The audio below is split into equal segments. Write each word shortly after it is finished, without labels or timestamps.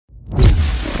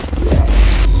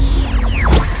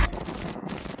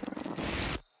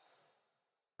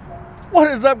What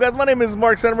is up, guys? My name is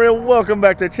Mark Santamaria. Welcome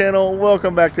back to the channel.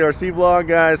 Welcome back to our C vlog,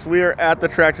 guys. We are at the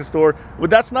Traxxas store, but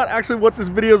that's not actually what this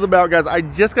video is about, guys. I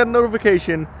just got a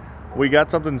notification. We got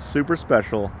something super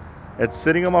special. It's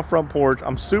sitting on my front porch.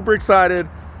 I'm super excited,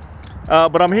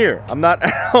 but I'm here. I'm not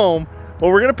at home, but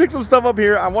we're gonna pick some stuff up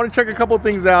here. I want to check a couple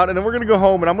things out, and then we're gonna go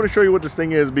home, and I'm gonna show you what this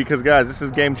thing is because, guys, this is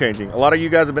game changing. A lot of you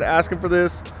guys have been asking for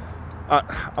this.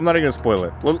 I'm not even gonna spoil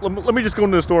it. Let me just go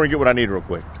into the store and get what I need real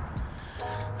quick.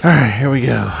 All right, here we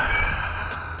go.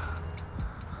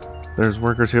 There's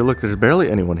workers here. Look, there's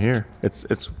barely anyone here. It's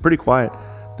pretty quiet.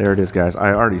 There it is, guys.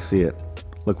 I already see it.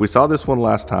 Look, we saw this one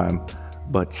last time,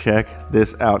 but check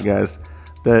this out, guys.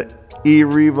 The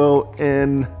E-Revo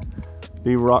in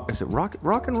the rock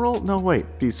and roll? No, wait.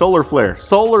 The solar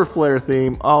flare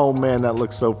theme. Oh man, that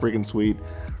looks so freaking sweet.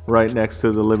 Right next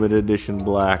to the limited edition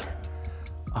black.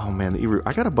 Oh man, the E-Revo.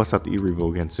 I gotta bust out the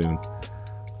E-Revo again soon.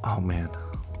 Oh man.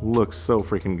 Looks so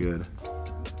freaking good.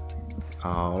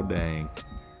 Oh dang.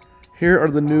 Here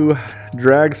are the new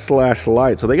drag slash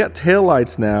lights. So they got tail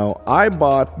lights now. I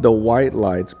bought the white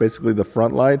lights, basically the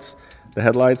front lights, the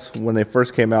headlights when they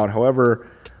first came out. However,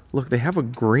 look, they have a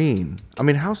green. I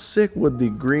mean, how sick would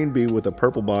the green be with a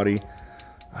purple body?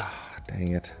 Oh,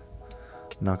 dang it.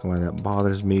 Not gonna lie, that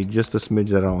bothers me just a smidge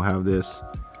that I don't have this.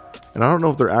 And I don't know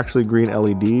if they're actually green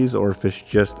LEDs or if it's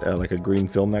just like a green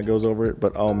film that goes over it.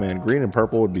 But oh man, green and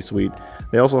purple would be sweet.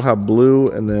 They also have blue,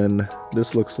 and then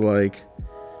this looks like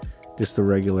just the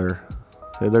regular.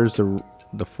 There's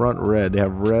the front red. They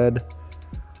have red.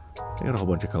 They got a whole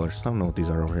bunch of colors. I don't know what these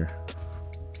are over here.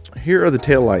 Here are the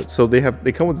tail lights. So they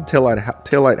come with the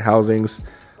tail light housings.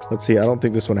 Let's see. I don't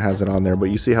think this one has it on there, but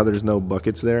you see how there's no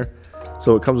buckets there.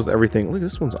 So it comes with everything. Look,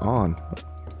 this one's on.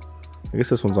 I guess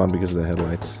this one's on because of the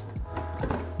headlights.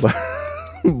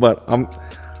 But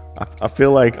I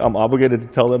feel like I'm obligated to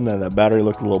tell them that that battery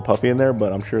looked a little puffy in there,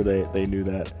 but I'm sure they knew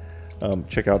that.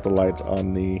 Check out the lights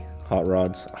on the hot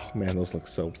rods. Oh man, those look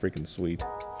so freaking sweet.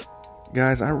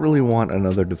 Guys, I really want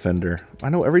another Defender. I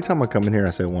know every time I come in here I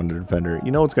say I want a Defender.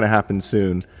 You know it's gonna happen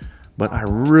soon, but I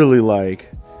really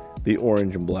like the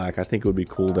orange and black. I think it would be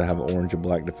cool to have an orange and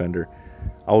black Defender.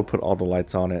 I would put all the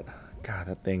lights on it. God,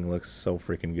 that thing looks so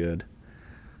freaking good.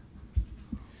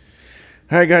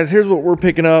 Alright guys, here's what we're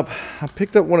picking up. I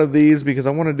picked up one of these because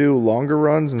I want to do longer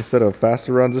runs instead of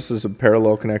faster runs. This is a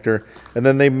parallel connector. And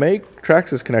then they make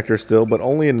Traxxas connectors still, but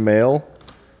only in male.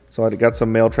 So I got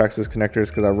some male Traxxas connectors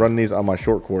because I run these on my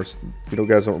short course. If you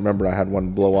guys don't remember, I had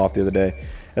one blow off the other day.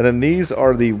 And then these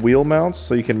are the wheel mounts,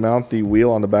 so you can mount the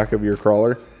wheel on the back of your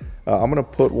crawler. I'm going to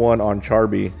put one on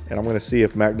Charby, and I'm going to see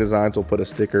if Mac Designs will put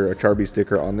a Charby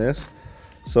sticker on this.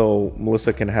 So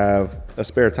Melissa can have a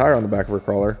spare tire on the back of her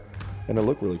crawler. And it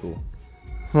looked really cool.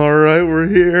 All right, we're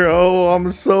here. Oh,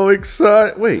 I'm so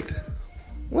excited. Wait,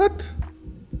 what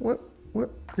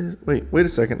is, wait a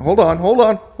second. Hold on.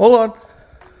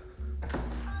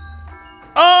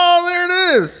 Oh, there it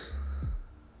is.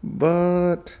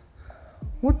 But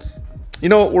you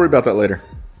know what? Worry about that later.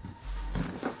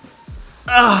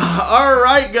 All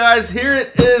right, guys, here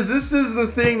it is. This is the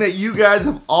thing that you guys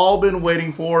have all been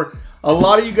waiting for. A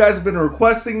lot of you guys have been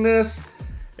requesting this.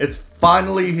 It's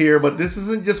finally here, but this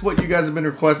isn't just what you guys have been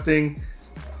requesting.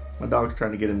 My dog's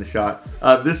trying to get in the shot.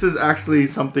 This is actually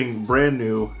something brand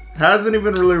new. Hasn't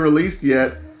even really released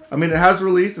yet. I mean, it has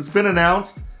released. It's been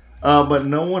announced, but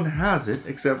no one has it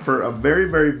except for a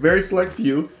very select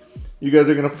few. You guys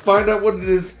are going to find out what it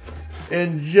is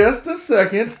in just a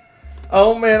second.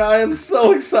 Oh man, I am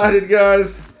so excited,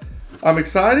 guys. I'm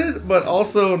excited, but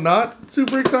also not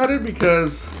super excited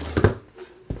because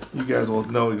you guys will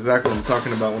know exactly what I'm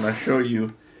talking about when I show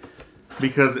you,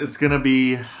 because it's gonna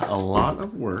be a lot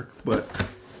of work, but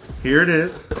here it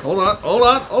is. Hold on.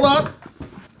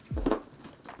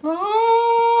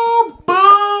 Oh,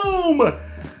 boom!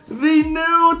 The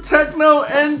new Tekno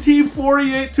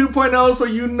NT48 2.0. So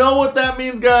you know what that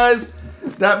means, guys.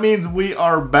 That means we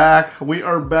are back. We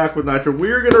are back with Nitro.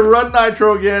 We are gonna run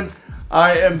Nitro again.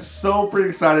 I am so pretty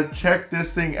excited. Check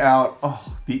this thing out.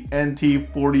 Oh, the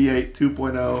NT48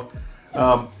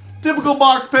 2.0. Typical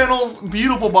box panels,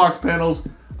 beautiful box panels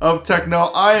of Tekno.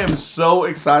 I am so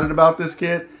excited about this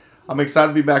kit. I'm excited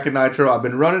to be back in Nitro. I've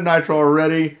been running Nitro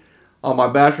already on my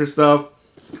Basher stuff.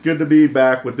 It's good to be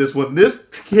back with this one. This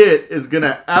kit is going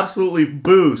to absolutely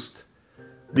boost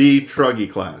the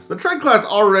Truggy class. The Truggy class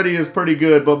already is pretty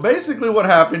good, but basically what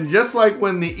happened, just like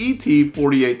when the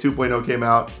ET48 2.0 came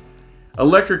out,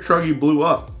 electric Truggy blew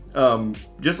up.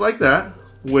 Just like that,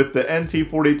 with the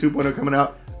NT48 2.0 coming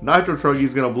out, Nitro Truggy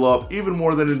is going to blow up even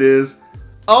more than it is.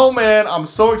 Oh man, I'm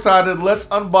so excited. Let's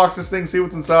unbox this thing, see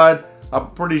what's inside.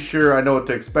 I'm pretty sure I know what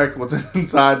to expect what's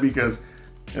inside because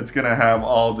it's gonna have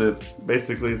all the,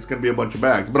 basically it's gonna be a bunch of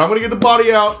bags. But I'm gonna get the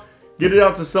body out, get it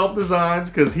out to Self Designs,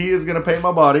 because he is gonna paint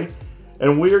my body,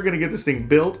 and we are gonna get this thing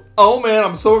built. Oh man,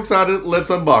 I'm so excited.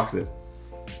 Let's unbox it.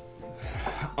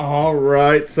 All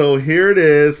right, so here it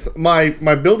is. My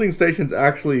building station's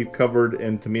actually covered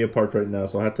in Tamiya parts right now,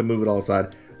 so I have to move it all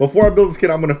aside. Before I build this kit,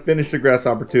 I'm gonna finish the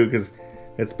grasshopper too, because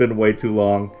it's been way too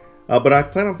long. But I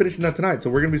plan on finishing that tonight, so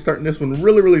we're gonna be starting this one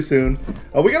really, really soon.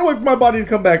 We gotta wait for my body to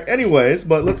come back anyways,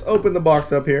 but let's open the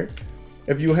box up here.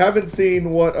 If you haven't seen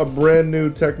what a brand new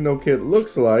Tekno kit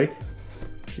looks like,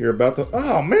 you're about to,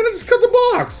 oh man, I just cut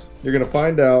the box. You're gonna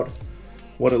find out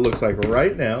what it looks like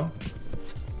right now.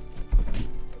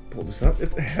 Pull this up.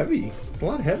 It's heavy. It's a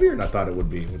lot heavier than I thought it would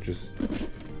be, which is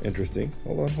interesting.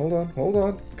 Hold on, hold on, hold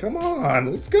on. Come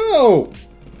on, let's go.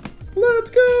 Let's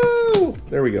go.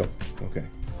 There we go. Okay.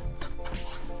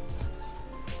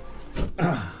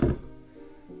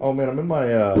 Oh man, I'm in my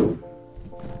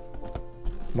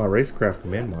my racecraft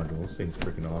command module. This thing's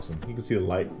freaking awesome. You can see the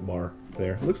light bar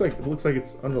there. It looks like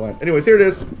it's underlined. Anyways, here it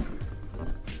is.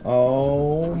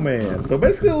 Oh man. So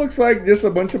basically it looks like just a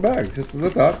bunch of bags, just as I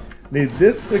thought. Need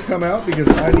this to come out because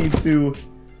I need to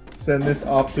send this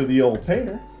off to the old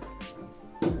painter.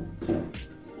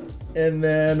 And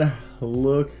then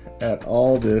look at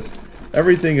all this.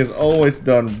 Everything is always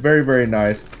done very, very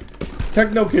nice.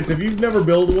 Tekno kits, if you've never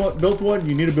built one,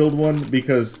 you need to build one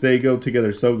because they go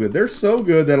together so good. They're so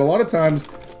good that a lot of times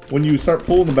when you start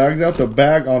pulling the bags out, the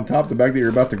bag on top, the bag that you're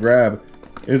about to grab,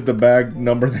 is the bag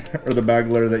number there, or the bag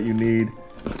letter that you need.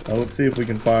 Let's see if we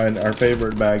can find our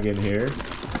favorite bag in here.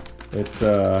 It's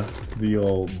the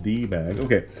old D bag.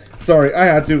 Okay, sorry, I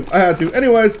had to.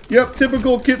 Anyways, yep,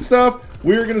 typical kit stuff.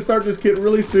 We're gonna start this kit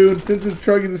really soon. Since it's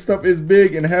Truggy, this stuff is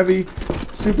big and heavy.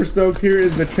 Super stoked. Here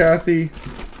is the chassis.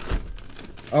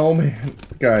 Oh man,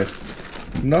 guys,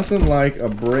 nothing like a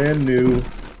brand new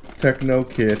Tekno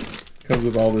kit. Comes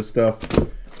with all this stuff.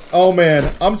 Oh man,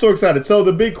 I'm so excited. So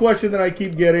the big question that I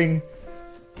keep getting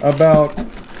about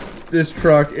this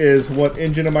truck is, what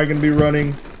engine am I going to be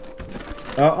running?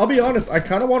 I'll be honest, I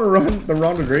kind of want to run the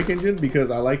Ronda Drake engine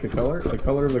because I like the color. The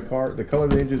color of the car, the color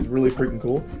of the engine is really freaking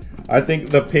cool. I think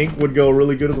the pink would go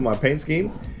really good with my paint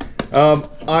scheme. I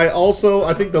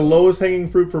think the lowest hanging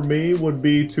fruit for me would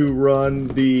be to run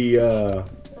the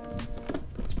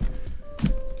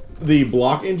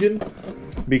block engine,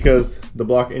 because the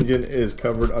block engine is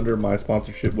covered under my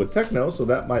sponsorship with Tekno, so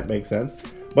that might make sense.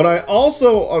 But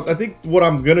I think what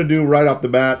I'm gonna do right off the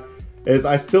bat is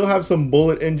I still have some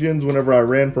Bullet engines whenever I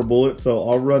ran for Bullet, so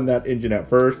I'll run that engine at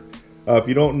first. If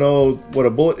you don't know what a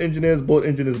Bullet engine is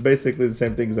basically the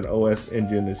same thing as an OS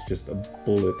engine. It's just a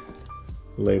Bullet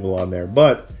label on there.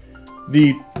 But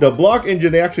the block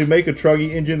engine, they actually make a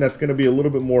Truggy engine that's going to be a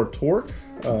little bit more torque.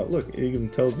 Look, it even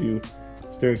tells you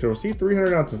steering servo. See,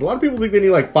 300 ounces. A lot of people think they need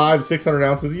like 500-600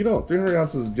 ounces. You don't. 300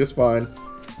 ounces is just fine.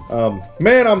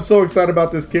 Man, I'm so excited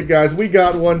about this kit, guys. We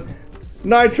got one.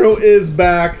 Nitro is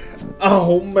back.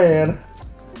 Oh man,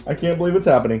 I can't believe it's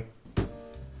happening.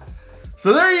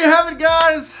 So there you have it,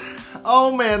 guys.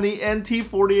 Oh man, the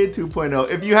NT48 2.0.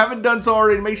 If you haven't done so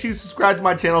already, make sure you subscribe to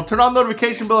my channel. Turn on the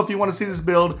notification bell if you want to see this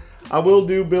build. I will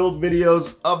do build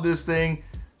videos of this thing.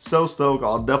 So stoked.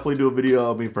 I'll definitely do a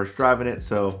video of me first driving it.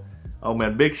 So, oh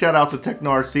man, big shout out to Tekno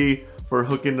RC for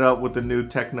hooking it up with the new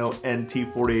Tekno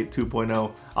NT48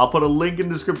 2.0. I'll put a link in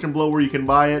the description below where you can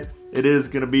buy it. It is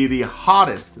going to be the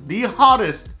hottest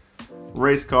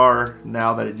race car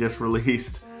now that it just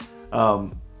released.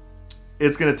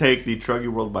 It's going to take the Truggy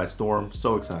world by storm.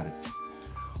 So excited.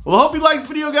 Well, I hope you liked this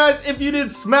video, guys. If you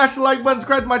did, smash the like button,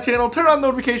 subscribe to my channel, turn on the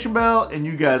notification bell, and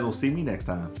you guys will see me next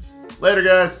time. Later,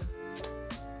 guys.